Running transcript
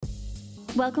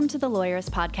Welcome to the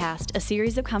Lawyerist Podcast, a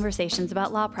series of conversations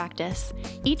about law practice.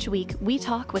 Each week, we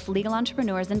talk with legal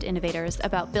entrepreneurs and innovators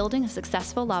about building a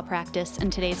successful law practice in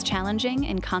today's challenging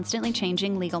and constantly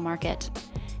changing legal market.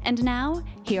 And now,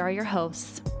 here are your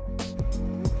hosts.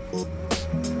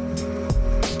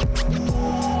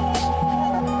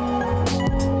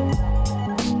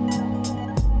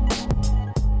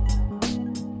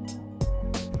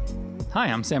 Hi,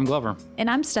 I'm Sam Glover. And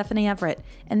I'm Stephanie Everett,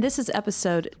 and this is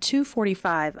episode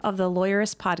 245 of the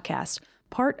Lawyerist Podcast,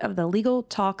 part of the Legal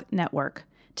Talk Network.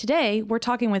 Today, we're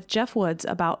talking with Jeff Woods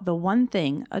about The One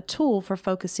Thing, a tool for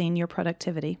focusing your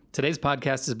productivity. Today's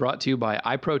podcast is brought to you by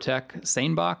iProtech,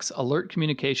 SaneBox, Alert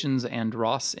Communications, and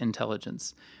Ross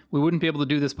Intelligence. We wouldn't be able to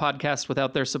do this podcast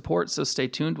without their support, so stay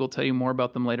tuned. We'll tell you more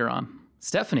about them later on.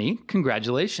 Stephanie,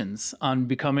 congratulations on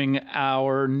becoming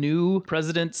our new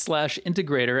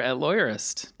president/integrator at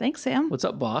Lawyerist. Thanks, Sam. What's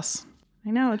up, boss? I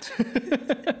know.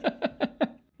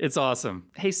 It's awesome.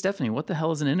 Hey, Stephanie, what the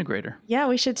hell is an integrator? Yeah,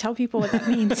 we should tell people what that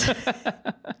means.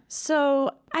 So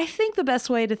I think the best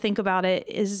way to think about it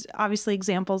is, obviously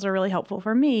examples are really helpful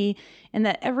for me, in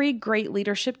that every great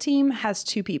leadership team has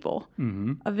two people,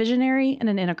 a visionary and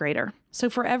an integrator. So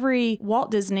for every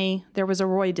Walt Disney, there was a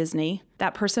Roy Disney,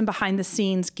 that person behind the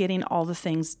scenes getting all the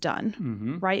things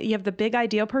done, right? You have the big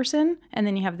idea person, and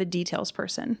then you have the details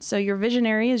person. So your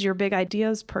visionary is your big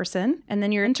ideas person, and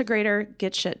then your integrator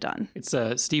gets shit done. It's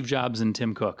Steve Jobs and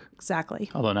Tim Cook. Exactly.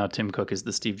 Although now Tim Cook is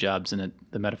the Steve Jobs, and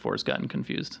the metaphor's gotten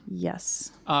confused.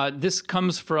 Yes. This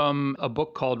comes from a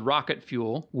book called Rocket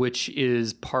Fuel, which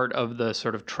is part of the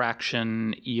sort of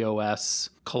Traction EOS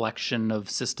collection of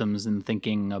systems and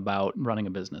thinking about running a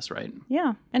business, right?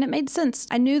 Yeah. And it made sense.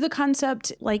 I knew the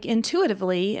concept like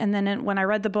intuitively. And then when I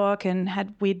read the book and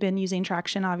we'd been using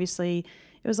Traction, obviously,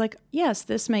 it was like, yes,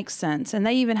 this makes sense. And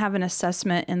they even have an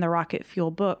assessment in the Rocket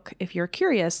Fuel book, if you're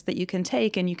curious, that you can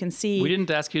take and you can see. We didn't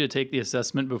ask you to take the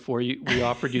assessment before we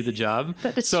offered you the job.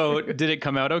 That is so true. Did it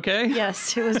come out okay?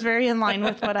 Yes, it was very in line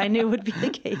with what I knew would be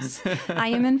the case. I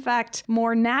am, in fact,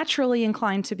 more naturally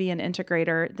inclined to be an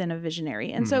integrator than a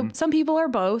visionary. And so some people are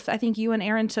both. I think you and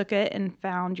Aaron took it and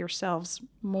found yourselves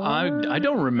more. I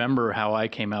don't remember how I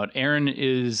came out. Aaron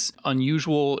is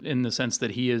unusual in the sense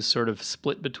that he is sort of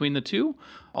split between the two,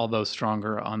 although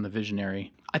stronger on the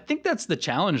visionary. I think that's the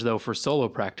challenge, though, for solo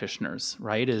practitioners,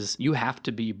 right? Is you have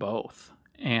to be both.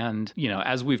 And,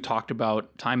 as we've talked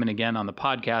about time and again on the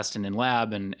podcast and in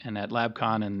lab and at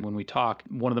LabCon and when we talk,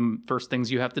 one of the first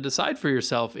things you have to decide for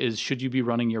yourself is, should you be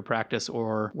running your practice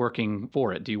or working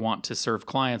for it? Do you want to serve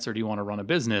clients or do you want to run a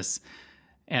business?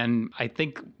 And I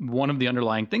think one of the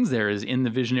underlying things there is, in the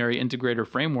visionary integrator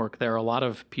framework, there are a lot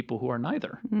of people who are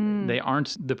neither. They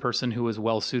aren't the person who is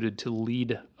well suited to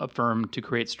lead a firm to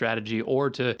create strategy or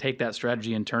to take that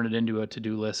strategy and turn it into a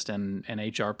to-do list and an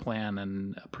HR plan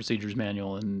and a procedures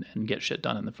manual and get shit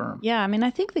done in the firm. Yeah, I mean, I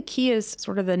think the key is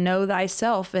sort of the know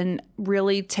thyself and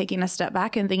really taking a step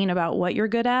back and thinking about what you're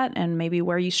good at and maybe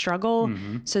where you struggle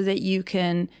so that you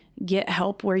can get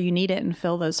help where you need it and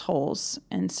fill those holes.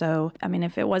 And so, I mean,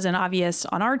 if it wasn't obvious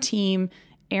on our team,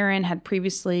 Aaron had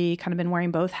previously kind of been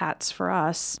wearing both hats for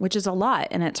us, which is a lot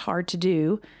and it's hard to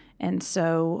do. And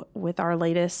so with our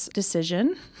latest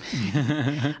decision,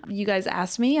 you guys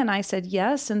asked me and I said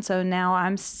yes. And so now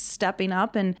I'm stepping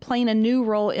up and playing a new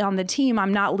role on the team.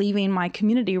 I'm not leaving my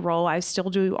community role. I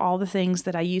still do all the things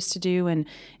that I used to do and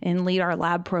lead our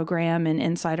lab program and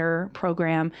insider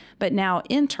program. But now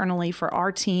internally for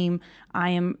our team,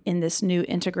 I am in this new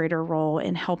integrator role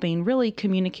in helping really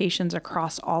communications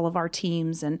across all of our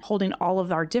teams and holding all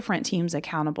of our different teams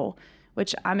accountable,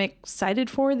 which I'm excited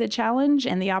for the challenge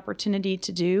and the opportunity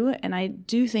to do. And I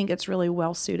do think it's really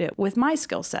well suited with my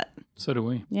skill set. So do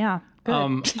we. Yeah.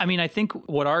 I mean, I think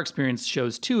what our experience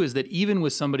shows too is that even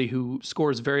with somebody who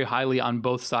scores very highly on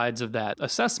both sides of that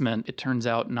assessment, it turns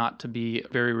out not to be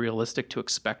very realistic to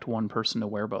expect one person to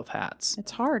wear both hats.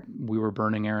 It's hard. We were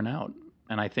burning Aaron out.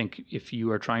 And I think if you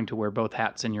are trying to wear both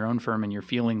hats in your own firm and you're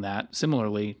feeling that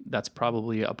similarly, that's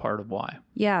probably a part of why.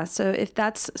 Yeah. So if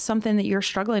that's something that you're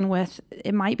struggling with,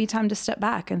 it might be time to step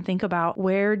back and think about,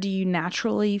 where do you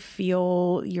naturally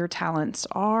feel your talents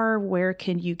are? Where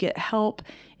can you get help?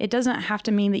 It doesn't have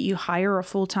to mean that you hire a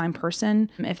full-time person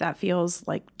if that feels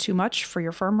like too much for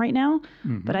your firm right now.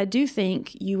 But I do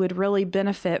think you would really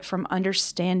benefit from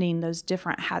understanding those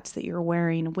different hats that you're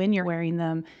wearing, when you're wearing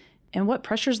them, and what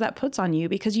pressures that puts on you,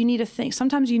 because you need to think,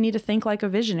 sometimes you need to think like a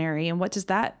visionary. And what does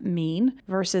that mean?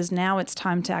 Versus now it's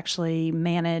time to actually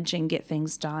manage and get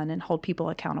things done and hold people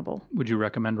accountable. Would you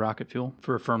recommend Rocket Fuel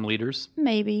for firm leaders?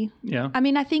 Maybe. Yeah. I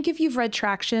mean, I think if you've read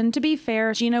Traction, to be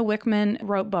fair, Gino Wickman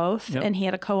wrote both, and he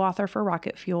had a co-author for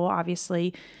Rocket Fuel,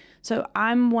 obviously. So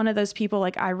I'm one of those people,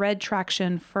 like I read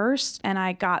Traction first and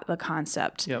I got the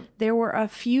concept. Yep. There were a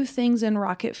few things in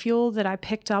Rocket Fuel that I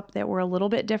picked up that were a little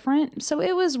bit different. So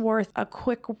it was worth a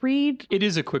quick read. It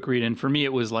is a quick read. And for me,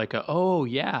 it was like, oh,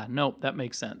 yeah, no, that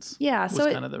makes sense. Yeah. Was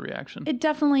So kind of the reaction. It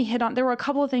definitely hit on. There were a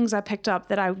couple of things I picked up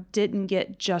that I didn't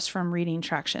get just from reading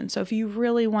Traction. So if you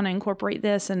really want to incorporate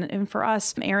this, and for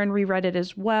us, Aaron reread it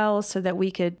as well so that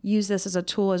we could use this as a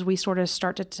tool as we sort of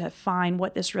start to define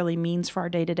what this really means for our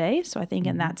day-to-day. So I think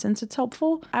in that sense, it's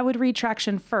helpful. I would read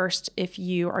Traction first if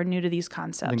you are new to these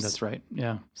concepts. I think that's right.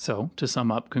 Yeah. So to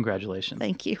sum up, congratulations.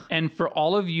 Thank you. And for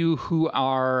all of you who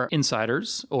are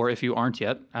insiders, or if you aren't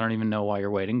yet, I don't even know why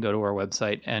you're waiting, go to our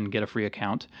website and get a free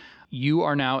account. You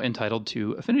are now entitled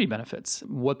to affinity benefits.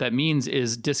 What that means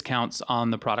is discounts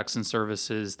on the products and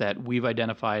services that we've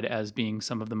identified as being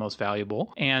some of the most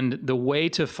valuable. And the way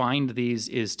to find these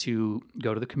is to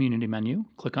go to the community menu,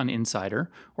 click on Insider,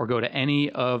 or go to any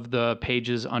of the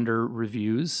pages under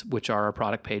reviews, which are our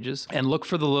product pages, and look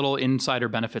for the little Insider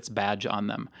Benefits badge on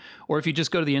them. Or if you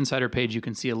just go to the Insider page, you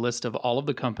can see a list of all of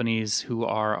the companies who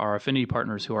are our affinity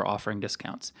partners who are offering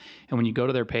discounts. And when you go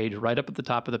to their page, right up at the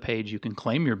top of the page, you can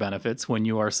claim your benefits when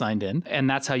you are signed in. And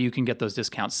that's how you can get those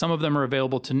discounts. Some of them are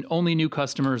available to only new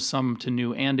customers, some to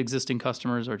new and existing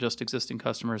customers, or just existing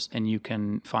customers. And you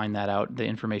can find that out. The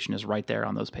information is right there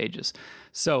on those pages.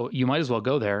 So you might as well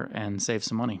go there and save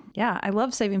some money. Yeah, I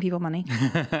love saving people money.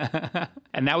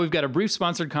 And now we've got a brief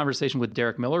sponsored conversation with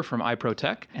Derek Miller from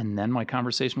iProTech, and then my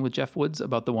conversation with Jeff Woods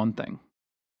about the one thing.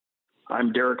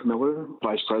 I'm Derek Miller,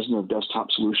 Vice President of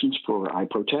Desktop Solutions for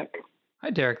iProTech. Hi,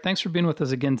 Derek. Thanks for being with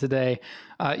us again today.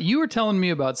 You were telling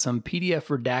me about some PDF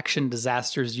redaction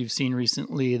disasters you've seen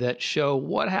recently that show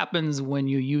what happens when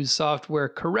you use software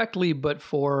correctly, but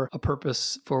for a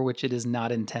purpose for which it is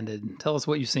not intended. Tell us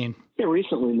what you've seen. Yeah,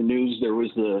 recently in the news, there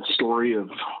was the story of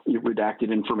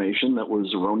redacted information that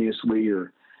was erroneously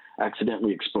or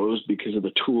accidentally exposed because of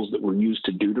the tools that were used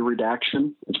to do the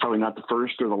redaction. It's probably not the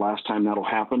first or the last time that'll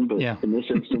happen, but in this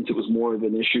instance, it was more of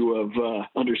an issue of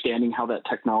understanding how that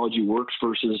technology works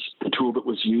versus the tool that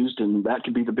was used, and that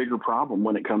could be the bigger problem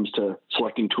when it comes to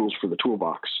selecting tools for the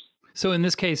toolbox. So in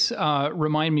this case,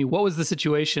 remind me, what was the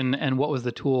situation and what was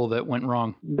the tool that went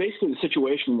wrong? Basically, the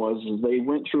situation was they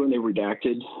went through and they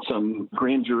redacted some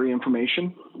grand jury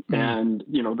information. And,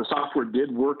 the software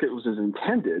did work. It was as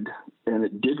intended, and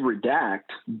it did redact,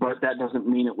 but that doesn't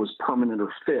mean it was permanent or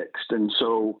fixed. And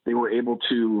so they were able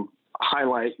to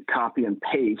highlight, copy, and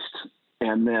paste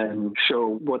and then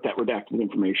show what that redacted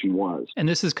information was. And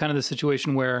this is kind of the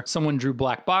situation where someone drew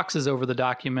black boxes over the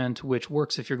document, which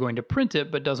works if you're going to print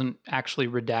it, but doesn't actually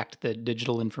redact the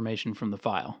digital information from the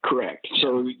file. Correct.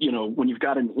 So, when you've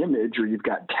got an image or you've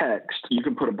got text, you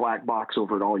can put a black box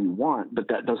over it all you want, but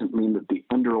that doesn't mean that the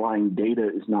underlying data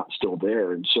is not still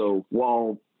there. And so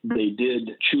while they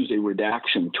did choose a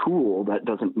redaction tool, that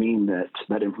doesn't mean that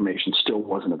that information still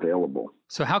wasn't available.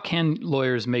 So how can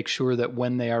lawyers make sure that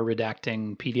when they are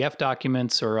redacting PDF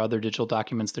documents or other digital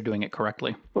documents, they're doing it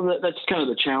correctly? Well, that's kind of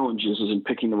the challenge is in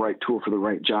picking the right tool for the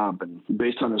right job. And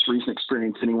based on this recent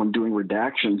experience, anyone doing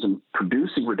redactions and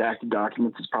producing redacted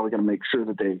documents is probably going to make sure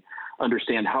that they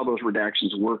understand how those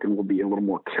redactions work and will be a little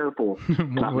more careful to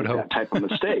not make that type of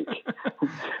mistake.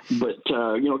 But,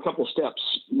 a couple of steps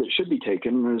that should be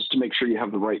taken is to make sure you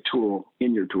have the right tool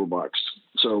in your toolbox.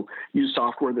 So use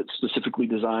software that's specifically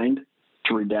designed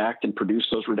to redact and produce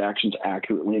those redactions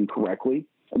accurately and correctly.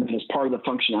 And then as part of the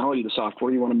functionality of the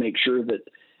software, you want to make sure that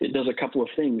it does a couple of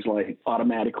things like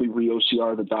automatically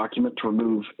re-OCR the document to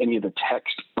remove any of the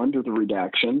text under the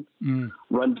redaction,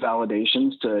 run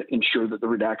validations to ensure that the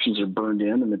redactions are burned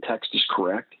in and the text is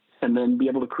correct, and then be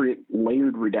able to create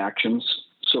layered redactions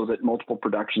so that multiple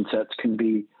production sets can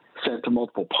be sent to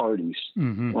multiple parties.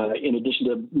 In addition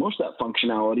to most of that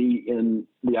functionality in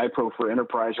the iPro for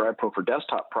Enterprise or iPro for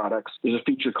Desktop products, there's a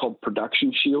feature called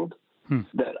Production Shield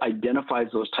that identifies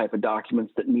those type of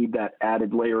documents that need that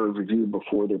added layer of review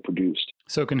before they're produced.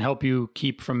 So it can help you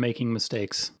keep from making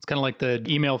mistakes. It's kind of like the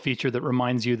email feature that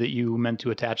reminds you that you meant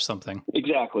to attach something.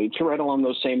 Exactly. It's right along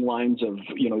those same lines of,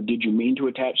 did you mean to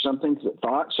attach something? Because it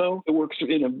thought so. It works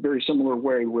in a very similar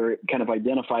way where it kind of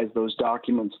identifies those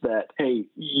documents that, hey,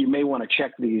 you may want to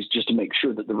check these just to make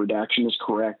sure that the redaction is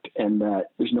correct and that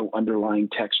there's no underlying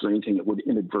text or anything that would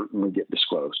inadvertently get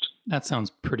disclosed. That sounds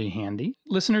pretty handy.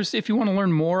 Listeners, if you want to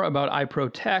learn more about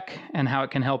iProTech and how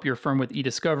it can help your firm with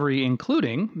e-discovery,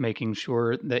 including making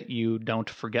sure that you don't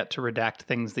forget to redact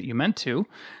things that you meant to,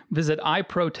 visit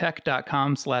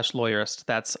iprotech.com/lawyerist.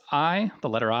 That's the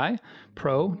letter I,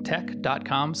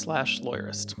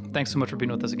 protech.com/lawyerist. Thanks so much for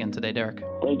being with us again today, Derek.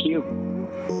 Thank you.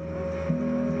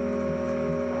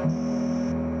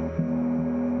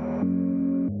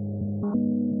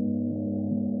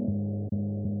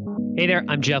 Hey there,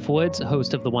 I'm Jeff Woods,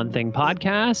 host of The One Thing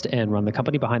podcast and run the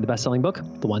company behind the best-selling book,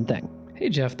 The One Thing. Hey,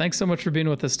 Jeff, thanks so much for being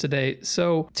with us today.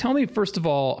 So tell me, first of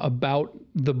all, about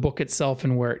the book itself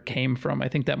and where it came from. I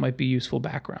think that might be useful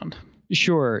background.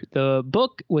 Sure. The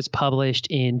book was published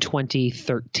in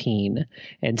 2013.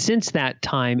 And since that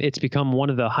time, it's become one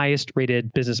of the highest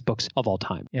rated business books of all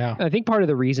time. Yeah. I think part of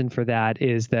the reason for that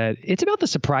is that it's about the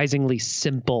surprisingly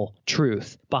simple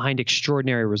truth behind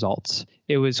extraordinary results.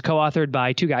 It was co-authored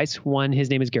by two guys. One, his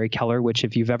name is Gary Keller, which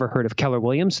if you've ever heard of Keller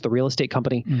Williams, the real estate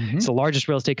company, it's the largest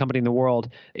real estate company in the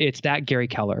world. It's that Gary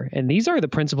Keller. And these are the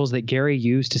principles that Gary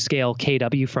used to scale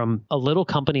KW from a little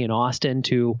company in Austin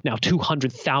to now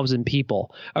 200,000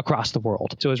 people across the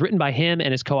world. So it was written by him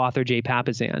and his co-author, Jay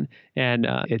Papasan. And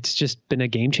it's just been a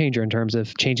game changer in terms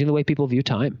of changing the way people view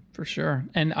time. For sure.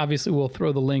 And obviously, we'll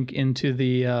throw the link into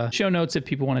the show notes if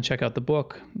people want to check out the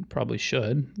book. Probably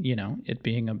should, it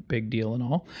being a big deal and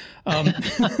all.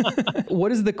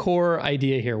 What is the core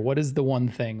idea here? What is the one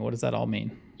thing? What does that all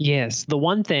mean? Yes. The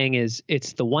one thing is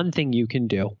it's the one thing you can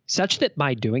do such that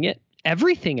by doing it,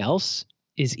 everything else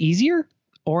is easier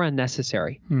or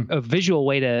unnecessary. A visual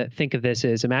way to think of this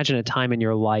is imagine a time in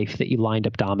your life that you lined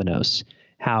up dominoes.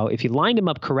 How if you lined them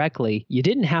up correctly, you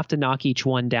didn't have to knock each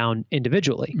one down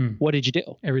individually. What did you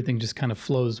do? Everything just kind of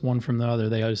flows one from the other.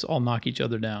 They just all knock each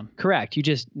other down. Correct. You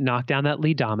just knock down that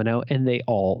lead domino and they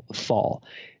all fall.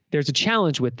 There's a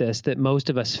challenge with this that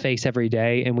most of us face every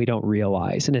day and we don't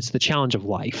realize, and it's the challenge of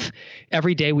life.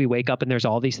 Every day we wake up and there's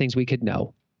all these things we could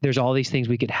know. There's all these things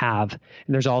we could have,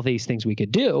 and there's all these things we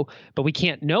could do, but we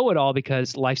can't know it all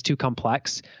because life's too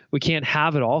complex. We can't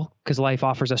have it all because life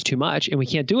offers us too much, and we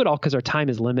can't do it all because our time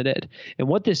is limited. And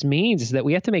what this means is that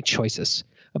we have to make choices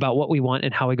about what we want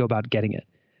and how we go about getting it.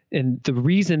 And the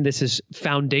reason this is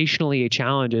foundationally a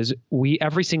challenge is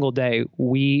every single day,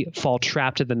 we fall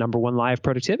trapped to the number one lie of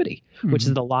productivity, which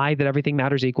is the lie that everything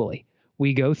matters equally.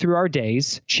 We go through our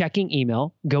days checking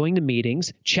email, going to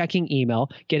meetings, checking email,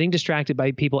 getting distracted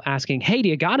by people asking, hey, do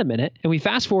you got a minute? And we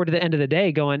fast forward to the end of the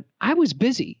day going, I was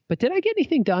busy, but did I get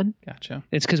anything done? Gotcha.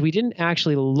 It's because we didn't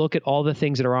actually look at all the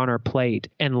things that are on our plate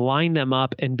and line them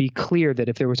up and be clear that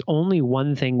if there was only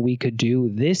one thing we could do,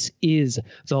 this is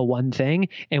the one thing,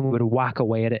 and we would whack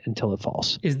away at it until it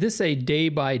falls. Is this a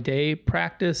day-by-day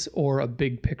practice or a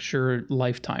big picture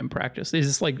lifetime practice? Is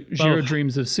this like Jiro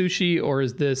Dreams of Sushi, or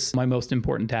is this my most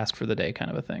important task for the day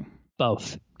kind of a thing?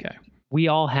 Both. Okay. We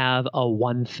all have a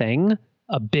one thing,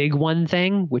 a big one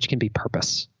thing, which can be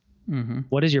purpose.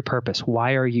 What is your purpose?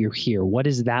 Why are you here? What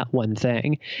is that one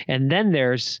thing? And then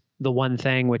there's the one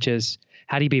thing, which is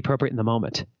how do you be appropriate in the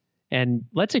moment? And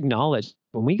let's acknowledge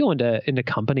when we go into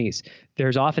companies,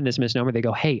 there's often this misnomer. They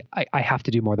go, hey, I have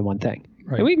to do more than one thing.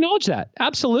 Right. And we acknowledge that.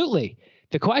 Absolutely.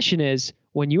 The question is,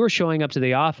 when you are showing up to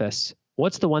the office,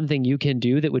 what's the one thing you can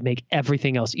do that would make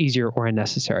everything else easier or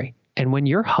unnecessary? And when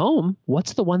you're home,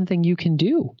 what's the one thing you can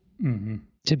do?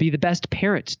 To be the best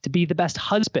parent, to be the best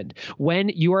husband. When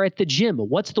you are at the gym,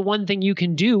 what's the one thing you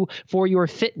can do for your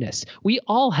fitness? We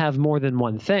all have more than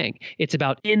one thing. It's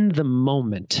about in the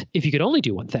moment. If you could only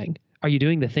do one thing, are you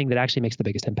doing the thing that actually makes the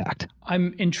biggest impact?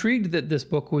 I'm intrigued that this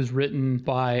book was written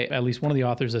by at least one of the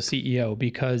authors, a CEO,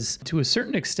 because to a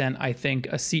certain extent, I think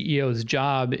a CEO's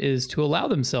job is to allow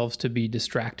themselves to be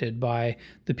distracted by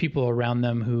the people around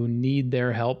them who need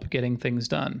their help getting things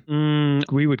done.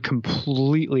 We would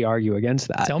completely argue against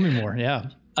that. Tell me more. Yeah.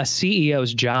 A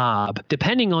CEO's job,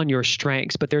 depending on your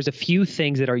strengths, but there's a few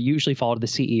things that are usually fall to the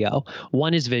CEO.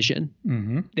 One is vision.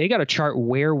 They got to chart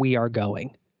where we are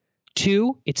going.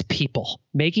 Two, it's people,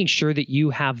 making sure that you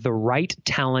have the right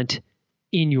talent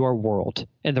in your world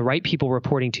and the right people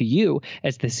reporting to you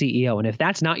as the CEO. And if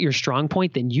that's not your strong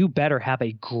point, then you better have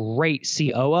a great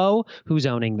COO who's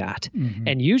owning that.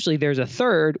 And usually there's a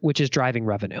third, which is driving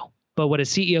revenue. But what a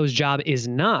CEO's job is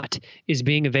not, is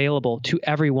being available to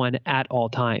everyone at all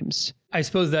times. I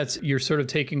suppose you're sort of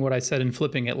taking what I said and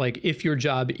flipping it. Like if your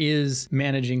job is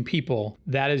managing people,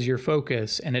 that is your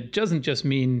focus. And it doesn't just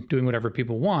mean doing whatever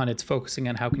people want. It's focusing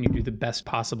on how can you do the best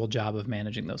possible job of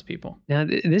managing those people. Now,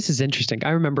 this is interesting. I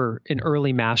remember an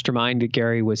early mastermind that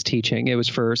Gary was teaching. It was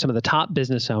for some of the top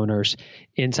business owners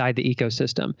inside the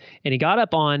ecosystem. And he got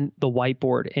up on the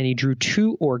whiteboard and he drew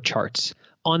two org charts.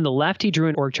 On the left, he drew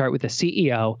an org chart with a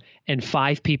CEO and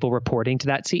 5 people reporting to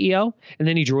that CEO. And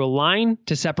then he drew a line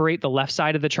to separate the left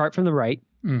side of the chart from the right.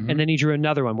 And then he drew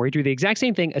another one where he drew the exact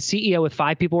same thing, a CEO with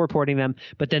 5 people reporting them,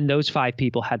 but then those 5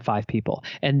 people had 5 people.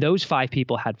 And those 5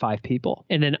 people had 5 people.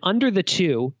 And then under the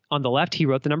 2, on the left, he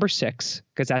wrote the number 6,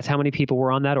 because that's how many people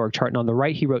were on that org chart. And on the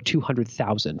right, he wrote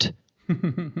 200,000.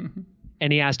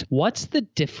 And he asked, what's the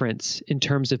difference in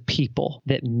terms of people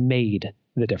that made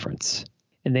the difference?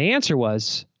 And the answer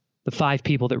was the 5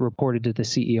 people that reported to the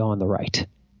CEO on the right.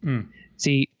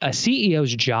 See, a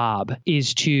CEO's job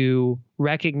is to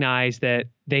recognize that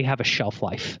they have a shelf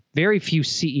life. Very few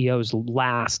CEOs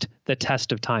last the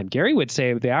test of time. Gary would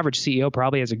say the average CEO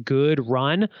probably has a good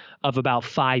run of about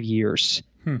 5 years.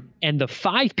 And the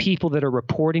 5 people that are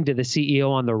reporting to the CEO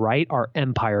on the right are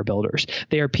empire builders.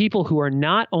 They are people who are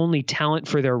not only talent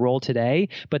for their role today,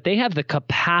 but they have the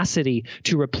capacity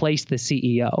to replace the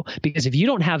CEO. Because if you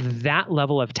don't have that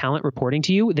level of talent reporting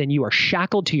to you, then you are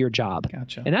shackled to your job.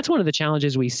 Gotcha. And that's one of the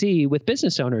challenges we see with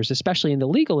business owners, especially in the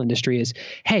legal industry, is,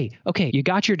 hey, okay, you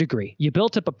got your degree, you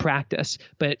built up a practice,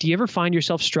 but do you ever find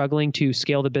yourself struggling to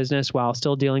scale the business while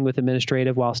still dealing with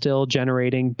administrative, while still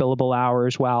generating billable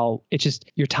hours, while it's just,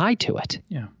 you're tied to it?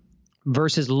 Yeah.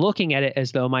 Versus looking at it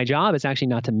as though my job is actually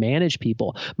not to manage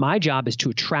people. My job is to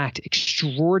attract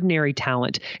extraordinary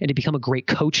talent and to become a great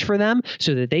coach for them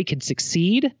so that they can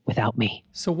succeed without me.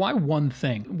 So why one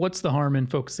thing? What's the harm in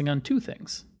focusing on 2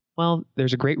 things? Well,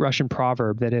 there's a great Russian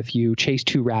proverb that if you chase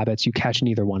 2 rabbits, you catch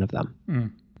neither one of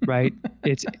them. Right?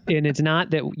 It's not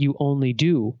that you only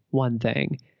do one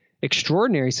thing.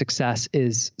 Extraordinary success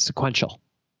is sequential,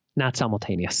 not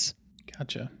simultaneous.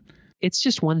 Gotcha. It's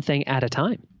just one thing at a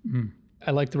time.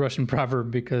 I like the Russian proverb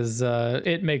because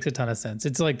it makes a ton of sense.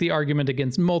 It's like the argument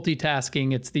against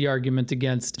multitasking. It's the argument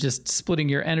against just splitting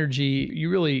your energy.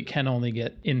 You really can only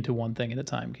get into one thing at a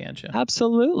time, can't you?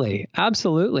 Absolutely.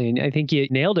 Absolutely. And I think you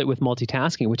nailed it with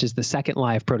multitasking, which is the second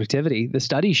lie of productivity. The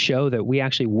studies show that we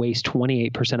actually waste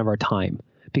 28% of our time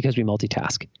because we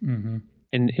multitask.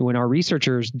 And when our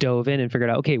researchers dove in and figured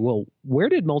out, okay, well, where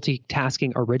did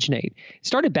multitasking originate? It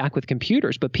started back with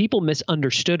computers, but people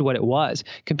misunderstood what it was.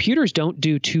 Computers don't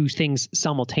do 2 things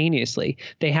simultaneously.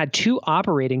 They had 2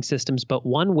 operating systems, but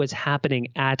one was happening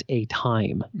at a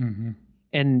time.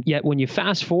 And yet when you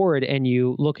fast forward and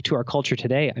you look to our culture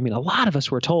today, I mean, a lot of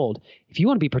us were told, if you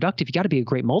want to be productive, you got to be a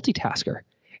great multitasker.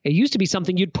 It used to be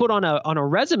something you'd put on a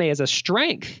resume as a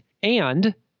strength.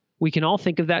 And we can all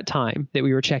think of that time that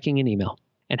we were checking an email,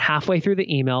 and halfway through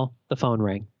the email, the phone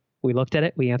rang. We looked at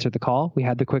it. We answered the call. We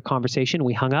had the quick conversation.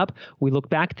 We hung up. We looked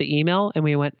back at the email and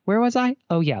we went, where was I?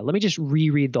 Oh yeah, let me just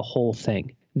reread the whole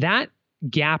thing. That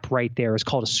gap right there is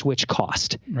called a switch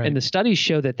cost. Right. And the studies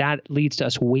show that leads to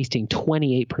us wasting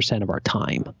 28% of our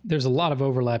time. There's a lot of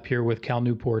overlap here with Cal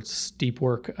Newport's deep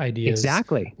work ideas.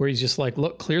 Exactly. Where he's just like,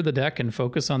 look, clear the deck and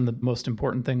focus on the most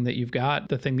important thing that you've got,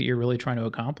 the thing that you're really trying to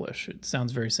accomplish. It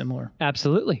sounds very similar.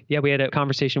 Absolutely. Yeah, we had a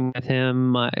conversation with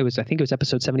him. I think it was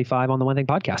episode 75 on the One Thing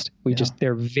podcast.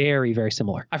 They're very, very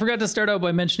similar. I forgot to start out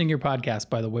by mentioning your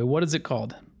podcast, by the way. What is it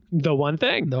called? The One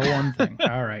Thing. The One Thing.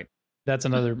 All right. That's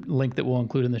another link that we'll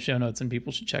include in the show notes, and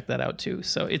people should check that out too.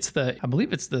 So I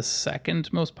believe it's the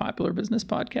 2nd most popular business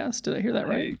podcast. Did I hear that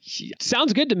right?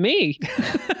 Sounds good to me.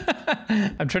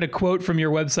 I'm trying to quote from your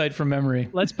website from memory.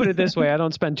 Let's put it this way. I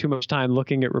don't spend too much time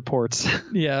looking at reports.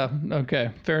 Yeah.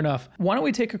 Okay. Fair enough. Why don't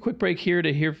we take a quick break here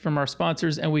to hear from our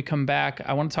sponsors, and we come back.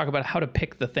 I want to talk about how to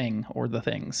pick the thing or the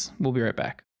things. We'll be right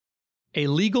back. A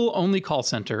legal-only call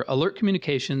center, Alert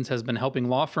Communications has been helping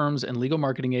law firms and legal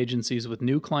marketing agencies with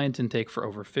new client intake for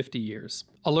over 50 years.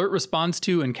 Alert responds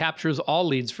to and captures all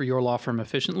leads for your law firm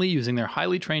efficiently using their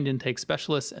highly trained intake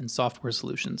specialists and software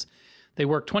solutions. They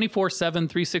work 24/7,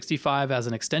 365 as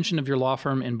an extension of your law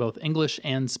firm in both English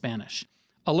and Spanish.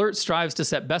 Alert strives to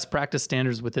set best practice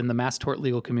standards within the mass tort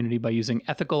legal community by using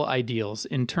ethical ideals,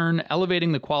 in turn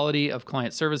elevating the quality of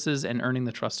client services and earning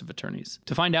the trust of attorneys.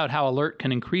 To find out how Alert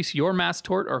can increase your mass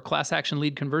tort or class action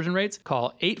lead conversion rates,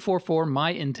 call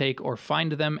 844-MY-INTAKE or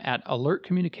find them at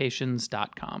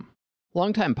alertcommunications.com.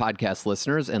 Longtime podcast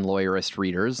listeners and Lawyerist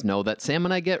readers know that Sam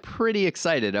and I get pretty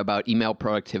excited about email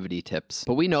productivity tips,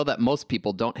 but we know that most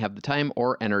people don't have the time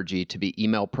or energy to be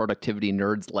email productivity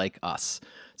nerds like us.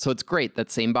 So it's great that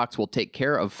SameBox will take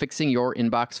care of fixing your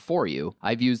inbox for you.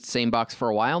 I've used SameBox for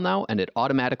a while now, and it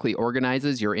automatically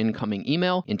organizes your incoming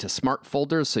email into smart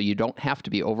folders so you don't have to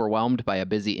be overwhelmed by a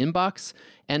busy inbox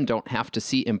and don't have to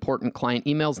see important client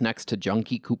emails next to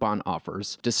junky coupon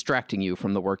offers, distracting you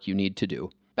from the work you need to do.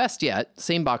 Best yet,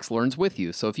 SameBox learns with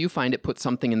you, so if you find it puts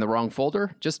something in the wrong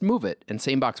folder, just move it, and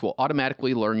SameBox will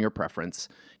automatically learn your preference.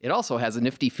 It also has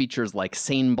nifty features like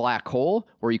Sane Black Hole,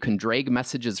 where you can drag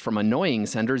messages from annoying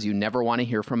senders you never want to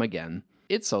hear from again.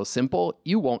 It's so simple,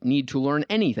 you won't need to learn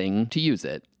anything to use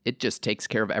it. It just takes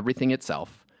care of everything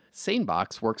itself.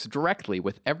 SaneBox works directly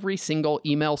with every single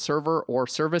email server or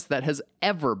service that has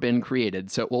ever been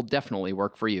created, so it will definitely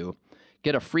work for you.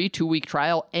 Get a free 2-week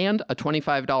trial and a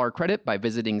 $25 credit by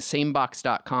visiting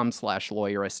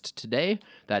sanebox.com/lawyerist today.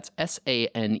 That's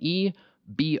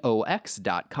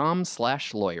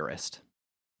SANEBOX.com/lawyerist.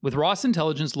 With Ross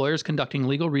Intelligence, lawyers conducting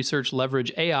legal research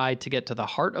leverage AI to get to the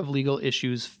heart of legal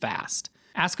issues fast.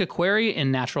 Ask a query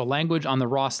in natural language on the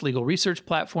Ross Legal Research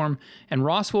platform, and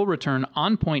Ross will return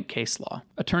on-point case law.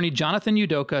 Attorney Jonathan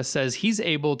Udoka says he's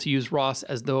able to use Ross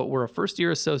as though it were a first-year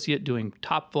associate doing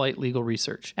top-flight legal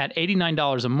research. At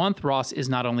 $89 a month, Ross is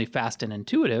not only fast and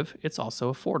intuitive, it's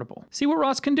also affordable. See what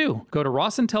Ross can do. Go to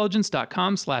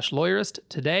rossintelligence.com/lawyerist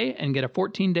today and get a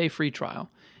 14-day free trial.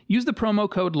 Use the promo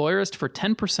code lawyerist for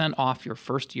 10% off your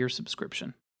first-year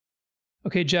subscription.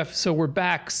 Okay, Jeff, so we're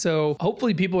back. So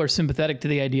hopefully people are sympathetic to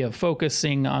the idea of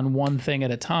focusing on one thing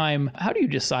at a time. How do you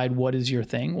decide what is your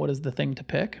thing? What is the thing to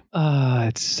pick?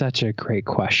 It's such a great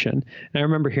question. And I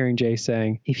remember hearing Jay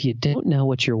saying, if you don't know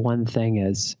what your one thing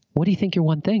is, what do you think your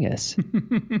one thing is?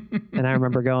 And I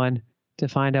remember going, to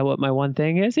find out what my one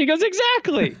thing is? He goes,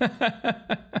 exactly.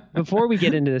 Before we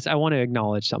get into this, I want to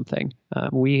acknowledge something.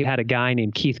 We had a guy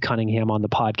named Keith Cunningham on the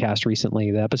podcast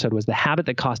recently. The episode was The Habit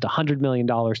That Cost $100 Million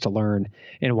to Learn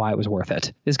and Why It Was Worth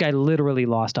It. This guy literally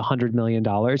lost $100 million,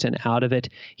 and out of it,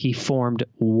 he formed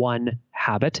one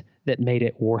habit that made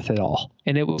it worth it all.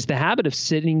 And it was the habit of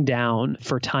sitting down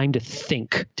for time to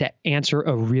think, to answer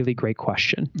a really great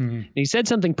question. And he said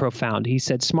something profound. He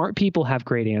said, smart people have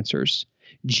great answers.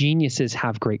 Geniuses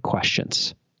have great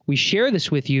questions. We share this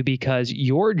with you because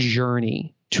your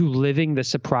journey to living the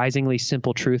surprisingly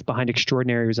simple truth behind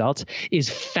extraordinary results is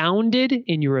founded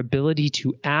in your ability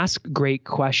to ask great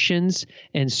questions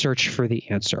and search for the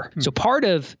answer. So part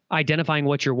of identifying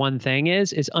what your one thing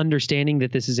is understanding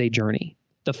that this is a journey.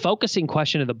 The focusing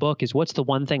question of the book is, what's the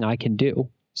one thing I can do,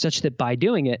 such that by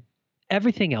doing it,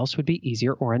 everything else would be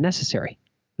easier or unnecessary.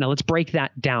 Now let's break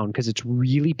that down because it's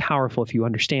really powerful if you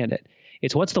understand it.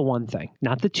 It's what's the one thing,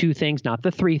 not the two things, not the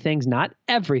three things, not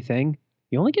everything.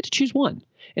 You only get to choose one.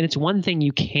 And it's one thing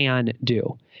you can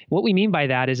do. What we mean by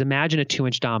that is imagine a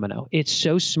 2-inch domino. It's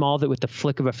so small that with the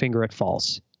flick of a finger, it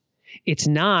falls. It's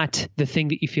not the thing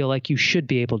that you feel like you should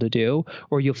be able to do,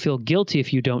 or you'll feel guilty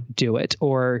if you don't do it,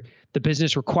 or the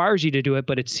business requires you to do it,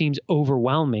 but it seems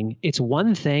overwhelming. It's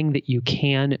one thing that you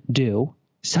can do,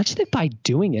 such that by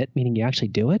doing it, meaning you actually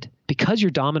do it, because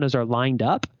your dominoes are lined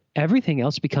up, everything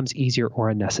else becomes easier or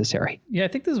unnecessary. Yeah, I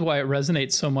think this is why it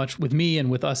resonates so much with me and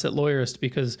with us at Lawyerist,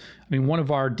 because I mean, one of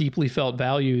our deeply felt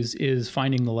values is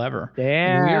finding the lever.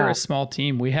 Yeah. We are a small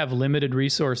team. We have limited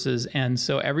resources. And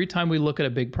so every time we look at a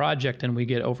big project and we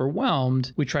get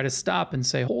overwhelmed, we try to stop and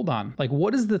say, hold on, like,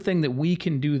 what is the thing that we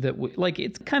can do that we, like,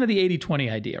 it's kind of the 80-20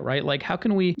 idea, right? Like, how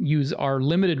can we use our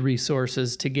limited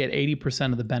resources to get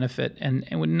 80% of the benefit and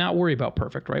not worry about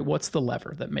perfect, right? What's the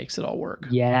lever that makes it all work?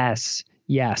 Yes.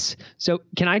 Yes. So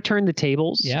can I turn the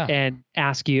tables and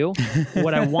ask you?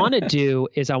 What I want to do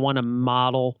is I want to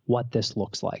model what this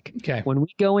looks like. Okay. When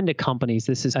we go into companies,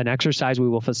 this is an exercise we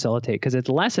will facilitate because it's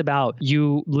less about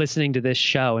you listening to this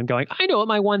show and going, I know what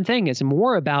my one thing is, and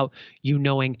more about you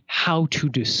knowing how to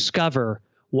discover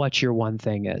what your one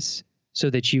thing is, so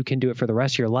that you can do it for the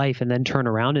rest of your life and then turn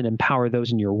around and empower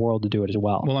those in your world to do it as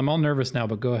well. Well, I'm all nervous now,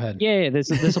 but go ahead. Yeah, this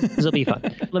will be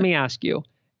fun. Let me ask you,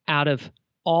 out of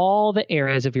all the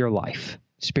areas of your life,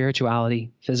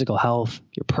 spirituality, physical health,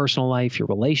 your personal life, your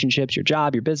relationships, your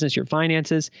job, your business, your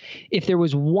finances, if there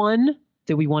was one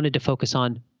that we wanted to focus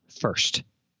on first,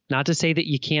 not to say that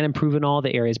you can't improve in all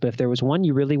the areas, but if there was one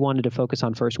you really wanted to focus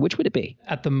on first, which would it be?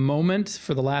 At the moment,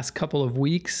 for the last couple of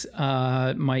weeks,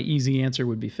 my easy answer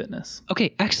would be fitness.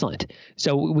 Okay, excellent.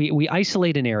 So we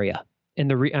isolate an area,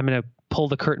 and I'm going to pull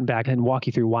the curtain back and walk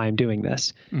you through why I'm doing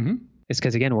this. Mm-hmm. It's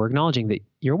because, again, we're acknowledging that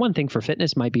your one thing for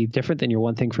fitness might be different than your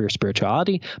one thing for your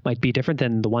spirituality, might be different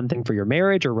than the one thing for your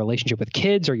marriage or relationship with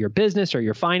kids or your business or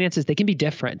your finances. They can be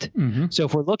different. Mm-hmm. So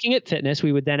if we're looking at fitness,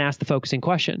 we would then ask the focusing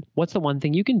question, what's the one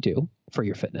thing you can do for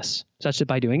your fitness, such that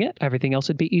by doing it, everything else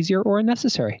would be easier or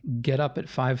unnecessary? Get up at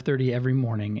 5:30 every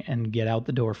morning and get out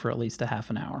the door for at least a half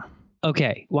an hour.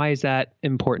 Okay. Why is that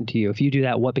important to you? If you do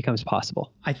that, what becomes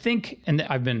possible? I think, and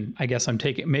I'm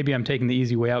taking the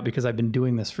easy way out because I've been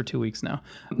doing this for 2 weeks now.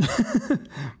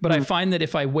 But I find that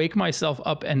if I wake myself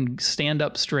up and stand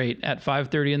up straight at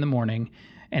 5:30 in the morning,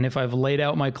 and if I've laid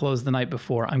out my clothes the night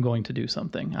before, I'm going to do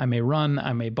something. I may run,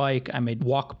 I may bike, I may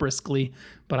walk briskly,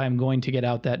 but I'm going to get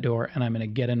out that door and I'm going to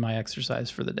get in my exercise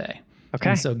for the day.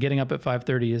 Okay. And so getting up at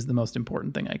 5:30 is the most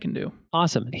important thing I can do.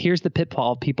 Awesome. Here's the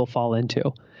pitfall people fall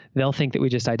into. They'll think that we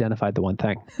just identified the one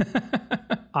thing.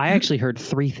 I actually heard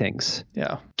 3 things.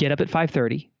 Yeah. Get up at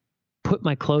 5:30, put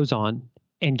my clothes on,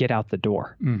 and get out the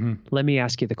door. Mm-hmm. Let me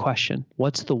ask you the question.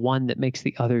 What's the one that makes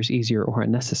the others easier or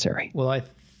unnecessary? Well, I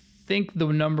think the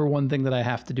number one thing that I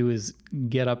have to do is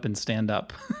get up and stand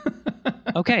up.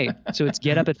 Okay. So it's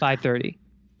get up at 5:30.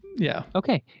 Yeah.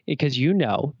 Okay. Because you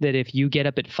know that if you get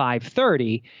up at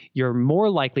 5:30, you're more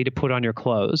likely to put on your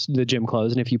clothes, the gym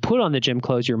clothes. And if you put on the gym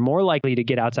clothes, you're more likely to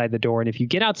get outside the door. And if you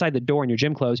get outside the door in your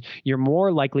gym clothes, you're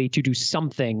more likely to do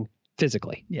something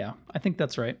physically. Yeah, I think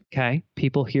that's right. Okay.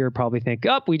 People here probably think,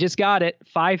 we just got it.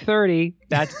 5:30.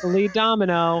 That's the lead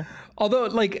domino. Although,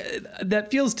 like,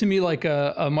 that feels to me like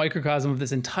a microcosm of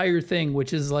this entire thing,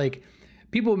 which is like,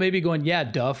 people may be going, yeah,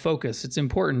 duh, focus. It's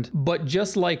important. But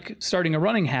just like starting a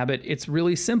running habit, it's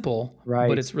really simple, right?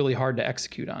 But it's really hard to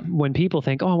execute on. When people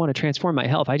think, I want to transform my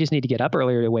health, I just need to get up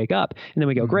earlier to wake up. And then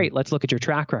we go, great, let's look at your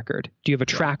track record. Do you have a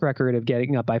track record of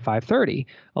getting up by 5:30?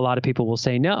 A lot of people will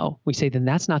say no. We say, then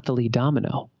that's not the lead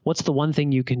domino. What's the one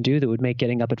thing you can do that would make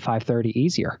getting up at 5:30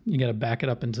 easier? You got to back it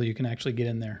up until you can actually get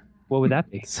in there. What would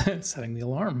that be? Setting the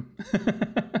alarm.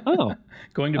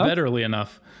 Going to bed early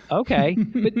enough. Okay.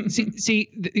 But see,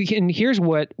 and here's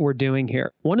what we're doing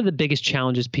here. One of the biggest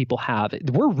challenges people have,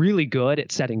 we're really good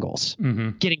at setting goals,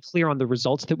 getting clear on the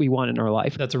results that we want in our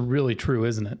life. That's really true,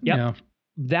 isn't it? Yep. Yeah.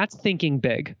 That's thinking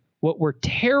big. What we're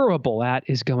terrible at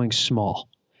is going small.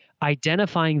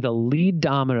 Identifying the lead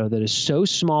domino that is so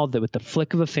small that with the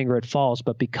flick of a finger it falls,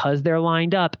 but because they're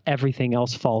lined up, everything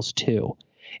else falls too.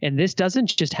 And this doesn't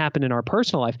just happen in our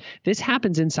personal life. This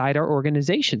happens inside our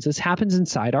organizations. This happens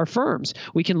inside our firms.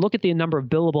 We can look at the number of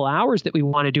billable hours that we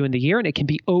want to do in the year, and it can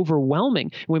be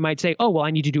overwhelming. We might say,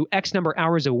 I need to do X number of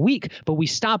hours a week, but we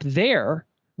stop there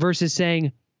versus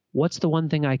saying, what's the one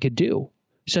thing I could do?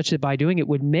 Such that by doing it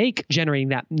would make generating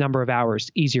that number of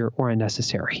hours easier or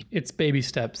unnecessary. It's baby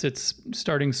steps. It's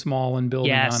starting small and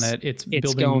building on it. It's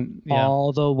building going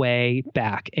all the way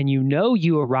back. And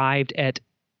you arrived at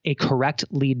a correct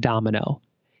lead domino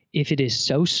if it is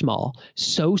so small,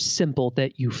 so simple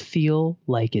that you feel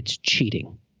like it's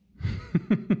cheating.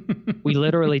 We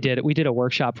literally did it. We did a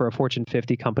workshop for a Fortune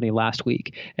 50 company last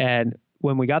week. And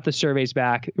when we got the surveys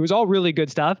back, it was all really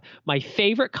good stuff. My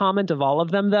favorite comment of all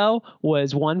of them, though,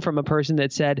 was one from a person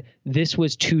that said, this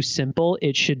was too simple.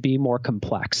 It should be more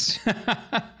complex. I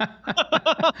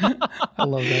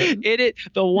love that.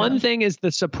 The one thing is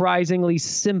the surprisingly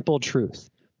simple truth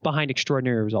behind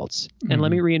extraordinary results. And let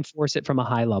me reinforce it from a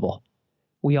high level.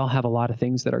 We all have a lot of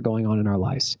things that are going on in our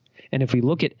lives. And if we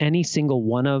look at any single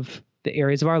one of the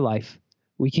areas of our life,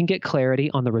 we can get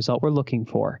clarity on the result we're looking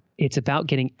for. It's about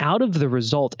getting out of the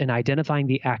result and identifying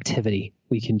the activity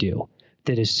we can do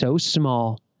that is so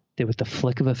small that with the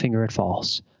flick of a finger it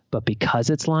falls. But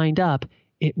because it's lined up,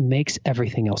 it makes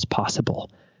everything else possible.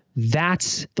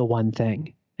 That's the one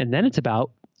thing. And then it's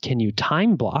about, can you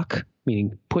time block,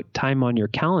 meaning put time on your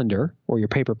calendar or your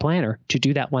paper planner to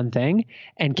do that one thing?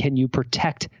 And can you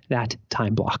protect that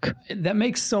time block? That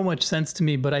makes so much sense to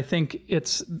me, but I think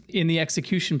it's in the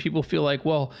execution, people feel like,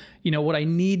 what I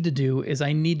need to do is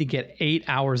I need to get 8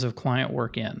 hours of client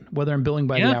work in, whether I'm billing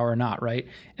by the hour or not, right?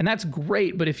 And that's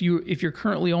great, but if you're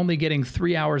currently only getting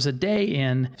 3 hours a day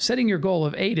in, setting your goal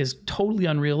of 8 is totally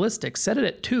unrealistic. Set it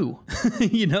at 2.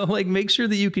 Make sure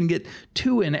that you can get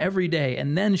 2 in every day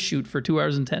and then shoot for 2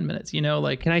 hours and 10 minutes.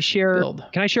 Can I share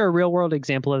a real world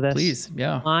example of this? Please.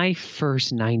 Yeah. My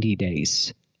first 90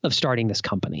 days of starting this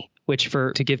company, which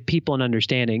to give people an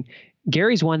understanding,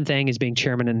 Gary's one thing is being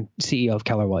chairman and CEO of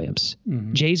Keller Williams.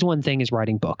 Jay's one thing is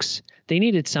writing books. They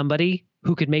needed somebody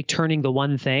who could make turning the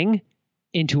one thing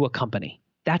into a company.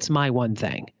 That's my one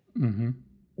thing.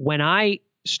 When I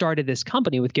started this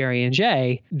company with Gary and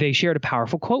Jay, they shared a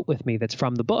powerful quote with me that's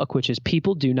from the book, which is,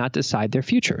 people do not decide their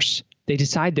futures. They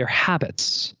decide their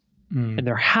habits. And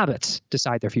their habits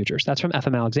decide their futures. That's from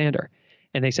F.M. Alexander.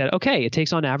 And they said, okay, it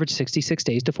takes on average 66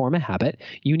 days to form a habit.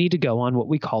 You need to go on what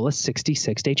we call a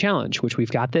 66-day challenge, which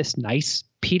we've got this nice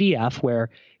PDF where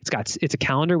it's a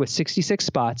calendar with 66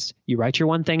 spots. You write your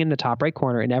one thing in the top right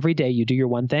corner, and every day you do your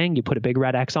one thing. You put a big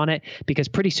red X on it, because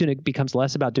pretty soon it becomes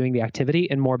less about doing the activity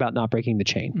and more about not breaking the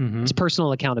chain. It's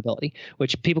personal accountability,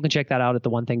 which people can check that out at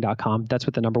theonething.com. That's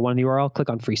with the number 1 in the URL.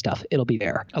 Click on free stuff. It'll be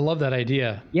there. I love that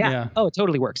idea. Yeah. Oh, it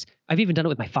totally works. I've even done it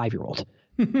with my 5-year-old.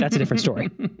 That's a different story.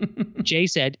 Jay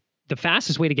said, the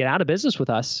fastest way to get out of business with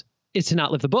us is to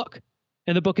not live the book.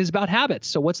 And the book is about habits.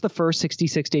 So what's the first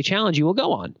 66-day challenge you will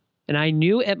go on? And I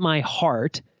knew at my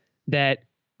heart that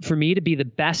for me to be the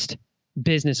best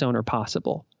business owner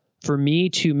possible, for me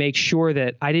to make sure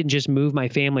that I didn't just move my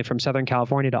family from Southern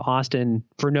California to Austin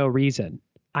for no reason,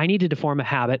 I needed to form a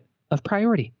habit of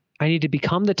priority. I needed to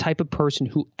become the type of person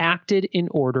who acted in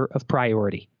order of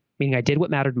priority, meaning I did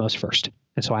what mattered most first.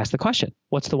 And so I asked the question,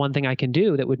 what's the one thing I can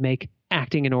do that would make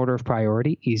acting in order of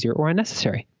priority easier or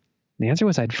unnecessary? And the answer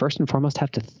was, I'd first and foremost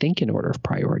have to think in order of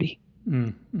priority.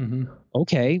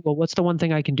 Okay, well, what's the one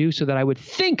thing I can do so that I would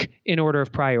think in order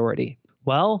of priority?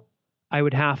 Well, I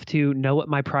would have to know what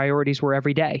my priorities were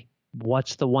every day.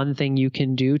 What's the one thing you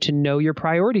can do to know your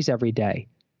priorities every day?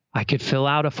 I could fill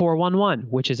out a 411,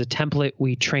 which is a template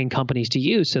we train companies to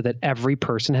use so that every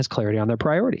person has clarity on their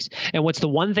priorities. And what's the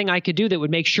one thing I could do that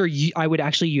would make sure I would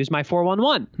actually use my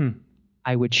 411?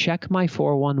 I would check my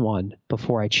 411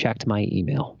 before I checked my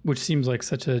email. Which seems like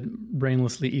such a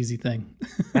brainlessly easy thing.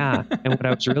 Yeah. And what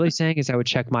I was really saying is I would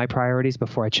check my priorities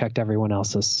before I checked everyone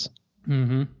else's.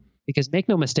 Mm-hmm. Because make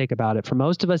no mistake about it, for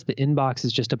most of us, the inbox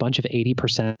is just a bunch of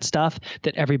 80% stuff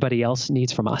that everybody else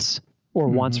needs from us or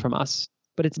wants from us.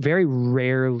 But it's very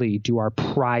rarely do our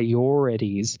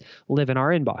priorities live in our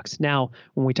inbox. Now,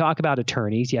 when we talk about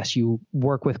attorneys, yes, you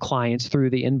work with clients through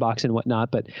the inbox and whatnot,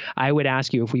 but I would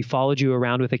ask you, if we followed you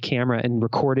around with a camera and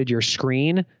recorded your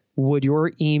screen, would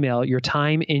your email, your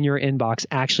time in your inbox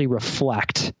actually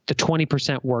reflect the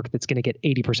 20% work that's going to get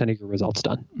 80% of your results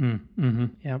done? Mm-hmm.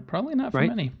 Yeah, probably not for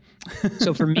many.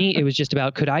 So for me, it was just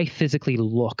about, could I physically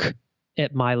look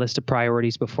at my list of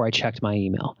priorities before I checked my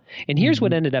email? And here's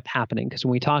what ended up happening. Because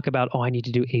when we talk about, I need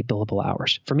to do 8 billable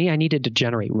hours. For me, I needed to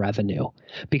generate revenue.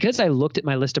 Because I looked at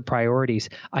my list of priorities,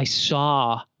 I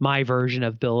saw my version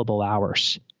of billable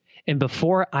hours. And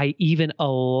before I even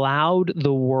allowed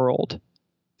the world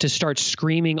to start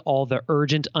screaming all the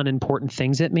urgent, unimportant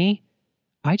things at me,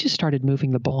 I just started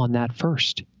moving the ball on that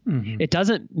first. It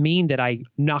doesn't mean that I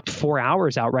knocked 4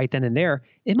 hours out right then and there.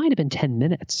 It might have been 10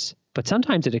 minutes. But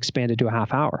sometimes it expanded to a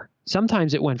half hour.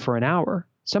 Sometimes it went for an hour.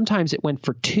 Sometimes it went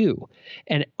for 2.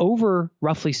 And over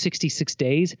roughly 66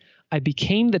 days, I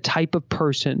became the type of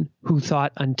person who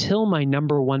thought, until my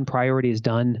number one priority is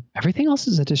done, everything else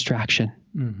is a distraction.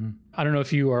 I don't know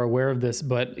if you are aware of this,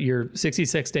 but your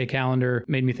 66-day calendar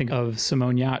made me think of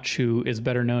Simone Yacht, who is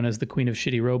better known as the queen of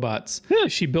shitty robots.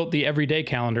 She built the everyday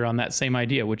calendar on that same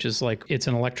idea, which is like, it's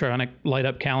an electronic light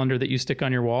up calendar that you stick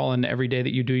on your wall. And every day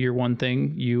that you do your one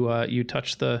thing, you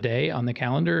touch the day on the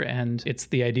calendar. And it's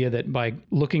the idea that by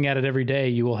looking at it every day,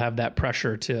 you will have that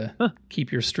pressure to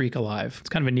keep your streak alive. It's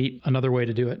kind of another way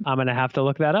to do it. I'm going to have to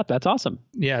look that up. That's awesome.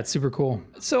 Yeah, it's super cool.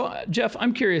 So Jeff,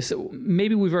 I'm curious,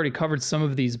 maybe we've already covered some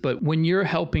of these, but when you're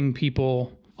helping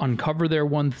people uncover their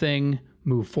one thing,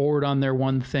 move forward on their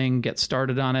one thing, get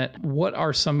started on it, what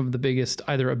are some of the biggest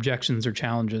either objections or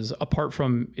challenges, apart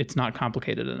from it's not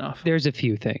complicated enough? There's a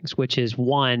few things, which is,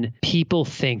 one, people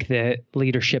think that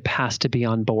leadership has to be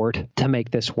on board to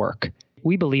make this work.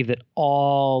 We believe that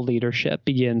all leadership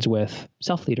begins with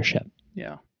self-leadership.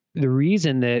 Yeah. The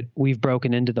reason that we've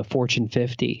broken into the Fortune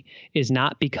 50 is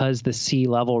not because the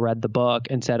C-level read the book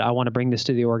and said, I want to bring this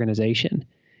to the organization.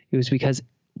 It was because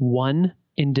one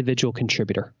individual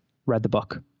contributor read the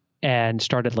book and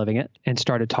started living it and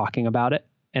started talking about it.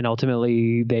 And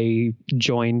ultimately, they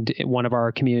joined one of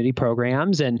our community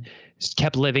programs and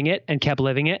kept living it and kept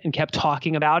living it and kept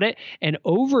talking about it. And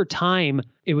over time,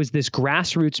 it was this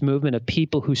grassroots movement of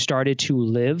people who started to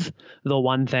live the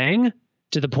one thing,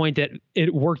 to the point that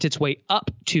it worked its way up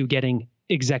to getting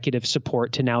executive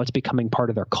support, to now it's becoming part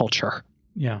of their culture.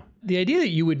 Yeah. The idea that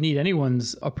you would need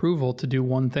anyone's approval to do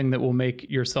one thing that will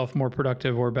make yourself more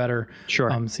productive or better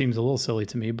seems a little silly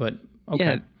to me, but okay.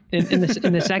 Yeah. And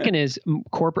the second is,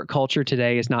 corporate culture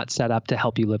today is not set up to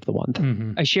help you live the one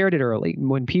thing. I shared it early.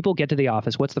 When people get to the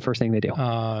office, what's the first thing they do?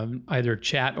 Either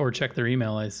chat or check their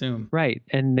email, I assume. Right.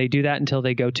 And they do that until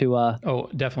they go to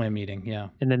definitely a meeting. Yeah.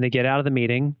 And then they get out of the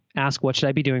meeting, ask, what should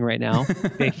I be doing right now?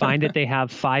 They find that they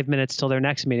have 5 minutes till their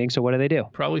next meeting. So what do?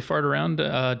 Probably fart around,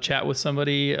 chat with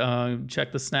somebody,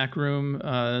 check the snack room,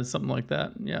 something like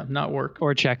that. Yeah. Not work.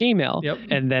 Or check email. Yep.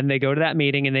 And then they go to that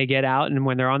meeting and they get out. And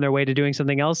when they're on their way to doing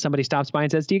something else, somebody stops by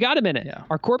and says, do you got a minute? Yeah.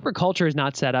 Our corporate culture is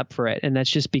not set up for it. And that's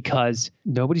just because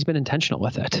nobody's been intentional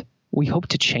with it. We hope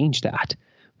to change that.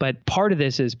 But part of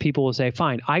this is people will say,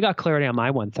 fine, I got clarity on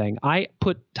my one thing. I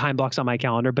put time blocks on my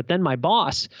calendar, but then my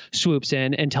boss swoops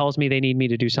in and tells me they need me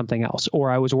to do something else.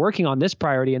 Or I was working on this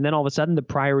priority and then all of a sudden the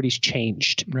priorities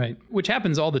changed. Right. Which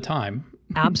happens all the time.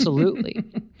 Absolutely.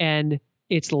 And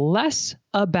it's less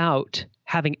about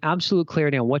having absolute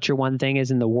clarity on what your one thing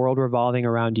is in the world revolving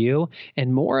around you,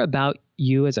 and more about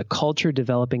you as a culture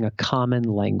developing a common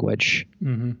language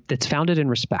that's founded in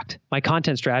respect. My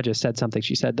content strategist said something.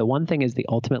 She said, the one thing is the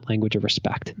ultimate language of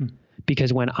respect.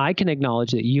 Because when I can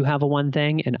acknowledge that you have a one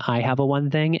thing and I have a one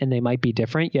thing, and they might be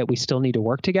different, yet we still need to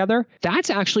work together,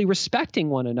 that's actually respecting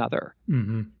one another.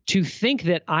 To think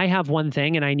that I have one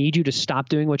thing and I need you to stop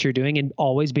doing what you're doing and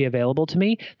always be available to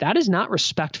me, that is not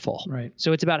respectful. Right.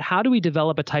 So it's about, how do we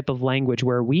develop a type of language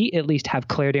where we at least have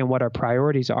clarity on what our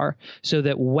priorities are, so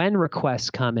that when requests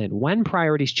come in, when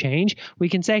priorities change, we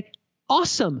can say,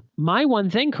 awesome. My one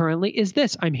thing currently is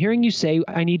this. I'm hearing you say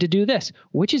I need to do this,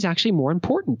 which is actually more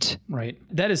important. Right.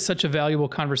 That is such a valuable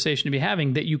conversation to be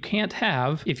having that you can't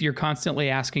have if you're constantly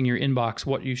asking your inbox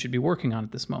what you should be working on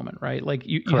at this moment, right? Like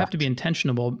you have to be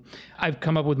intentional. I've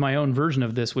come up with my own version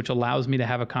of this, which allows me to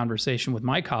have a conversation with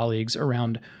my colleagues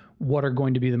around what are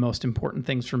going to be the most important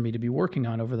things for me to be working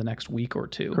on over the next week or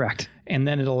two. Correct. And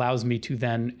then it allows me to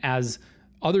then, as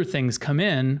other things come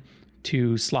in,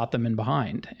 to slot them in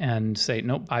behind and say,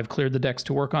 nope, I've cleared the decks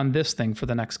to work on this thing for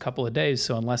the next couple of days.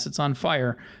 So unless it's on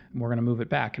fire, we're going to move it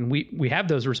back. And we have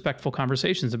those respectful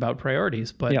conversations about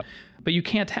priorities, but you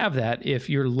can't have that if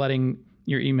you're letting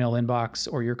your email inbox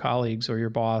or your colleagues or your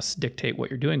boss dictate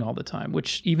what you're doing all the time,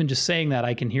 which even just saying that,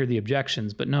 I can hear the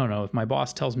objections. But no, if my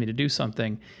boss tells me to do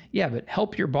something, but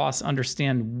help your boss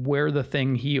understand where the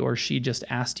thing he or she just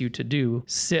asked you to do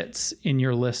sits in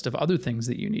your list of other things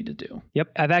that you need to do. Yep.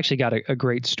 I've actually got a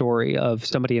great story of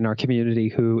somebody in our community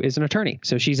who is an attorney.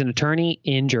 So she's an attorney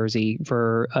in Jersey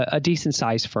for a decent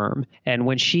sized firm. And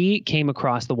when she came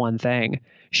across the one thing,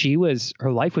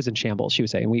 her life was in shambles, she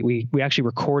was saying. We actually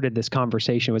recorded this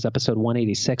conversation. It was episode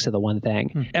 186 of The One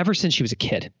Thing. Ever since she was a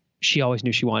kid, she always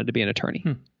knew she wanted to be an attorney.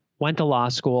 Went to law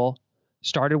school,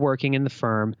 started working in the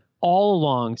firm, all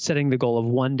along setting the goal of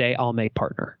one day I'll make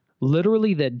partner.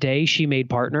 Literally the day she made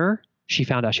partner, she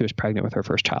found out she was pregnant with her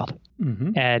first child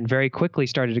and very quickly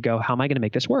started to go, how am I going to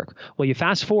make this work? Well, you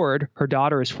fast forward, her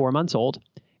daughter is 4 months old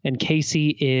and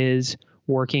Casey is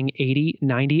working 80,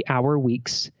 90-hour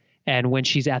weeks. And when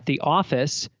she's at the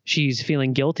office, she's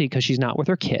feeling guilty because she's not with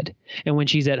her kid. And when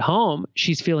she's at home,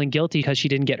 she's feeling guilty because she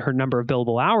didn't get her number of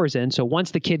billable hours in. So once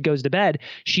the kid goes to bed,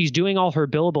 she's doing all her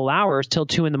billable hours till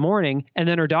 2 a.m. And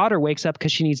then her daughter wakes up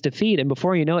because she needs to feed. And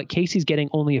before you know it, Casey's getting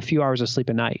only a few hours of sleep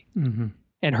a night.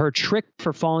 And her trick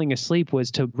for falling asleep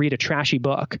was to read a trashy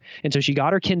book. And so she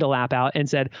got her Kindle app out and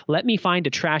said, let me find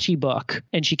a trashy book.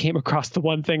 And she came across The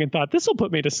One Thing and thought, this will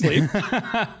put me to sleep.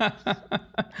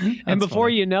 And before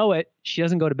you know it, she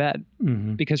doesn't go to bed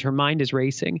because her mind is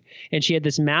racing. And she had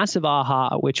this massive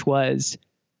aha, which was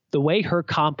the way her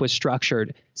comp was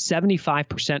structured.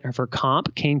 75% of her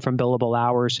comp came from billable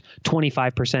hours.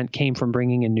 25% came from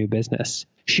bringing in new business.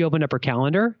 She opened up her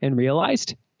calendar and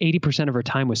realized 80% of her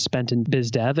time was spent in biz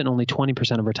dev and only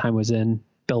 20% of her time was in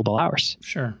billable hours.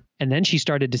 Sure. And then she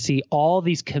started to see all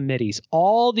these committees,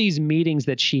 all these meetings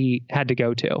that she had to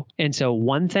go to. And so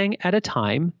one thing at a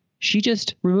time, she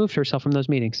just removed herself from those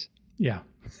meetings. Yeah.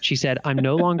 She said, I'm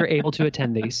no longer able to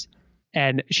attend these.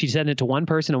 And she sent it to one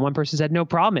person and one person said, no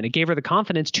problem. And it gave her the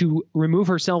confidence to remove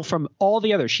herself from all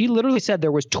the others. She literally said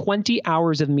there was 20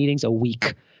 hours of meetings a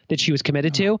week that she was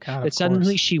committed to, that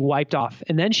suddenly she wiped off.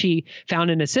 And then she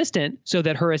found an assistant so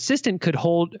that her assistant could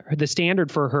hold the standard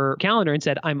for her calendar and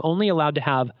said, I'm only allowed to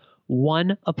have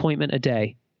one appointment a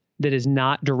day that is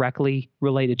not directly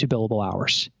related to billable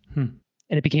hours. And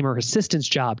it became her assistant's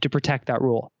job to protect that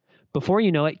rule. Before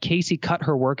you know it, Casey cut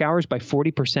her work hours by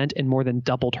 40% and more than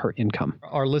doubled her income.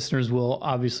 Our listeners will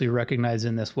obviously recognize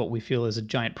in this what we feel is a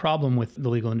giant problem with the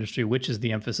legal industry, which is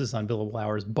the emphasis on billable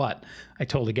hours. But I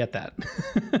totally get that.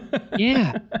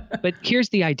 Yeah. But here's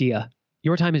the idea.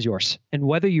 Your time is yours. And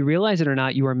whether you realize it or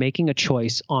not, you are making a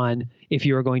choice on if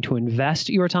you are going to invest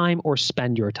your time or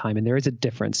spend your time. And there is a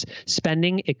difference.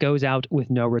 Spending, it goes out with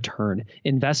no return.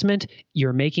 Investment,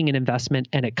 you're making an investment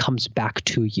and it comes back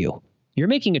to you. You're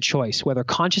making a choice, whether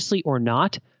consciously or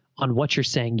not, on what you're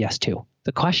saying yes to.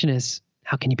 The question is,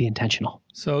 how can you be intentional?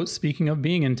 So speaking of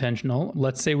being intentional,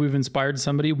 let's say we've inspired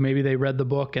somebody. Maybe they read the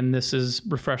book and this has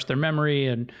refreshed their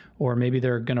memory, or maybe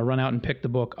they're going to run out and pick the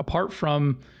book. Apart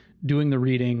from doing the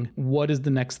reading, what is the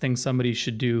next thing somebody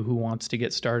should do who wants to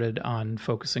get started on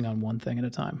focusing on one thing at a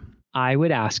time? I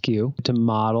would ask you to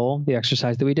model the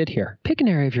exercise that we did here. Pick an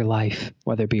area of your life,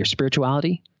 whether it be your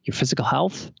spirituality, your physical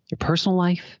health, your personal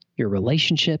life, your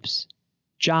relationships,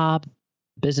 job,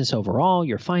 business overall,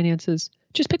 your finances.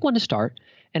 Just pick one to start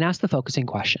and ask the focusing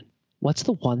question. What's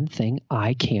the one thing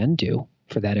I can do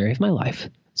for that area of my life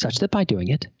such that by doing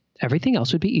it, everything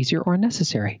else would be easier or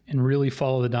unnecessary? And really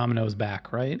follow the dominoes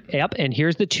back, right? Yep. And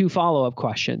here's the 2 follow-up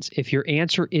questions. If your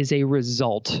answer is a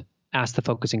result, ask the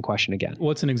focusing question again.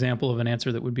 What's an example of an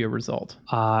answer that would be a result?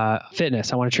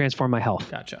 Fitness. I want to transform my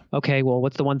health. Gotcha. Okay. Well,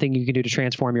 what's the one thing you can do to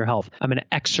transform your health? I'm going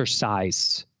to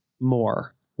exercise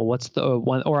more. Well, what's the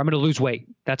one? Or I'm going to lose weight.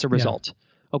 That's a result. Yeah.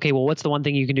 Okay. Well, what's the one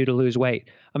thing you can do to lose weight?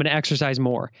 I'm going to exercise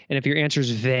more. And if your answer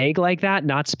is vague like that,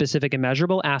 not specific and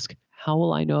measurable, ask, how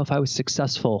will I know if I was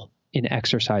successful in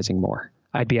exercising more?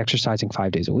 I'd be exercising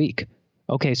 5 days a week.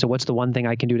 Okay. So what's the one thing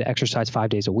I can do to exercise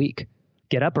 5 days a week?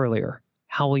 Get up earlier.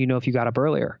 How will you know if you got up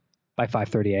earlier? By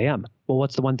 5:30 a.m. Well,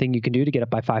 what's the one thing you can do to get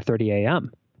up by 5:30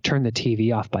 a.m.? turn the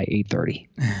TV off by 8:30.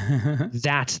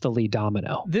 That's the lead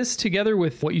domino. This, together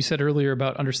with what you said earlier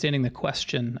about understanding the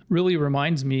question, really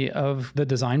reminds me of the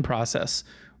design process,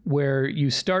 where you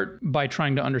start by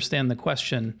trying to understand the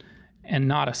question and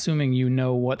not assuming you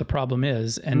know what the problem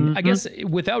is. And I guess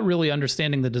without really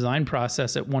understanding the design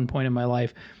process at one point in my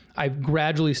life, I've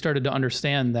gradually started to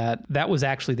understand that that was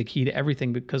actually the key to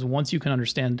everything, because once you can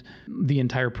understand the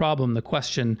entire problem, the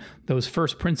question, those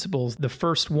first principles, the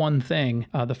first one thing,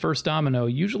 the first domino,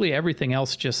 usually everything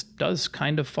else just does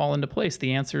kind of fall into place.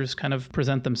 The answers kind of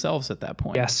present themselves at that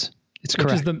point. Yes. It's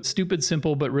correct. Which is the stupid,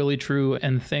 simple, but really true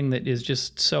and thing that is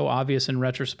just so obvious in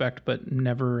retrospect, but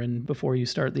never before you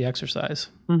start the exercise.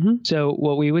 So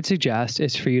what we would suggest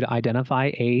is for you to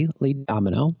identify a lead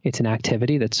domino. It's an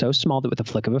activity that's so small that with a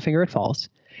flick of a finger it falls.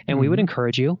 And we would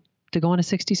encourage you to go on a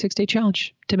 66-day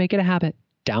challenge to make it a habit.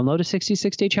 Download a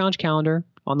 66-day challenge calendar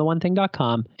on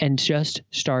theonething.com and just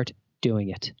start doing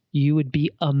it. You would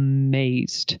be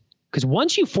amazed. Because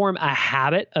once you form a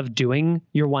habit of doing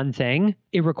your one thing,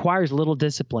 it requires little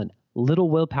discipline, little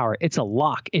willpower. It's a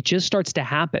lock. It just starts to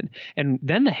happen. And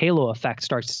then the halo effect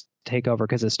starts to take over,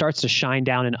 because it starts to shine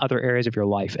down in other areas of your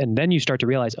life. And then you start to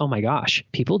realize, oh my gosh,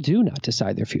 people do not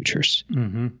decide their futures.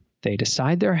 They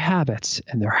decide their habits,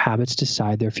 and their habits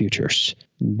decide their futures.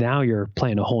 Now you're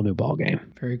playing a whole new ball game.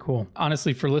 Very cool.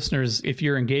 Honestly, for listeners, if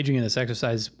you're engaging in this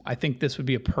exercise, I think this would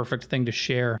be a perfect thing to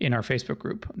share in our Facebook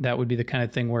group. That would be the kind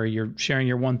of thing where you're sharing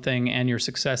your one thing and your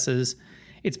successes.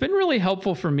 It's been really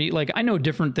helpful for me. Like, I know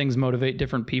different things motivate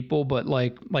different people, but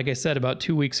like I said, about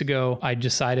 2 weeks ago, I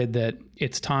decided that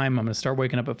it's time. I'm going to start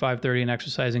waking up at 5:30 and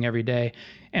exercising every day.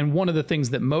 And one of the things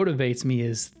that motivates me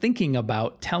is thinking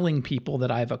about telling people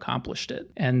that I've accomplished it.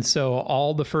 And so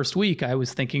all the first week, I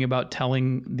was thinking about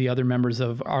telling the other members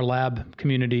of our lab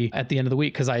community at the end of the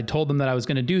week, because I had told them that I was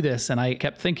going to do this, and I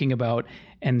kept thinking about,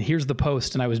 and here's the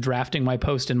post, and I was drafting my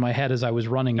post in my head as I was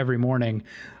running every morning,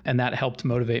 and that helped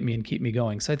motivate me and keep me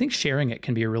going. So I think sharing it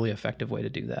can be a really effective way to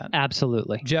do that.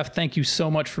 Absolutely. Jeff, thank you so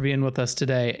much for being with us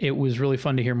today. It was really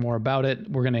fun to hear more about it.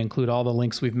 We're going to include all the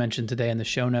links we've mentioned today in the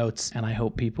show notes, and I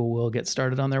hope people will get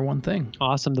started on their one thing.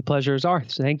 Awesome. The pleasure is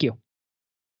ours. Thank you.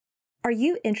 Are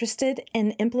you interested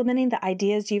in implementing the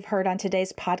ideas you've heard on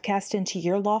today's podcast into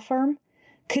your law firm?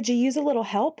 Could you use a little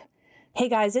help? Hey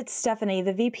guys, it's Stephanie,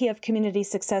 the VP of Community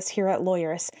Success here at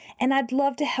Lawyerist, and I'd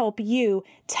love to help you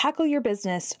tackle your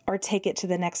business or take it to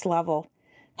the next level.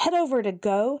 Head over to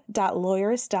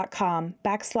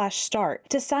go.lawyerist.com/start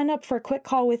to sign up for a quick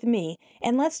call with me,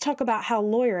 and let's talk about how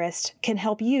Lawyerist can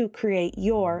help you create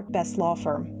your best law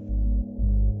firm.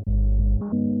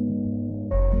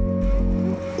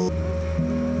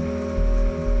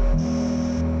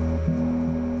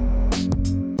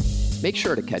 Make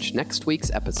sure to catch next week's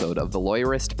episode of the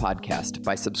Lawyerist podcast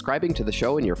by subscribing to the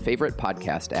show in your favorite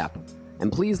podcast app.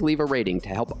 And please leave a rating to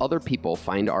help other people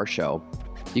find our show.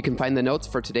 You can find the notes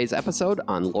for today's episode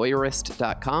on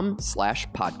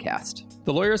lawyerist.com/podcast.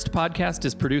 The Lawyerist podcast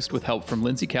is produced with help from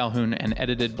Lindsay Calhoun and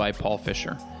edited by Paul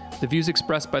Fisher. The views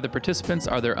expressed by the participants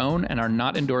are their own and are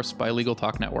not endorsed by Legal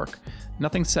Talk Network.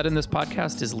 Nothing said in this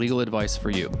podcast is legal advice for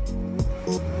you.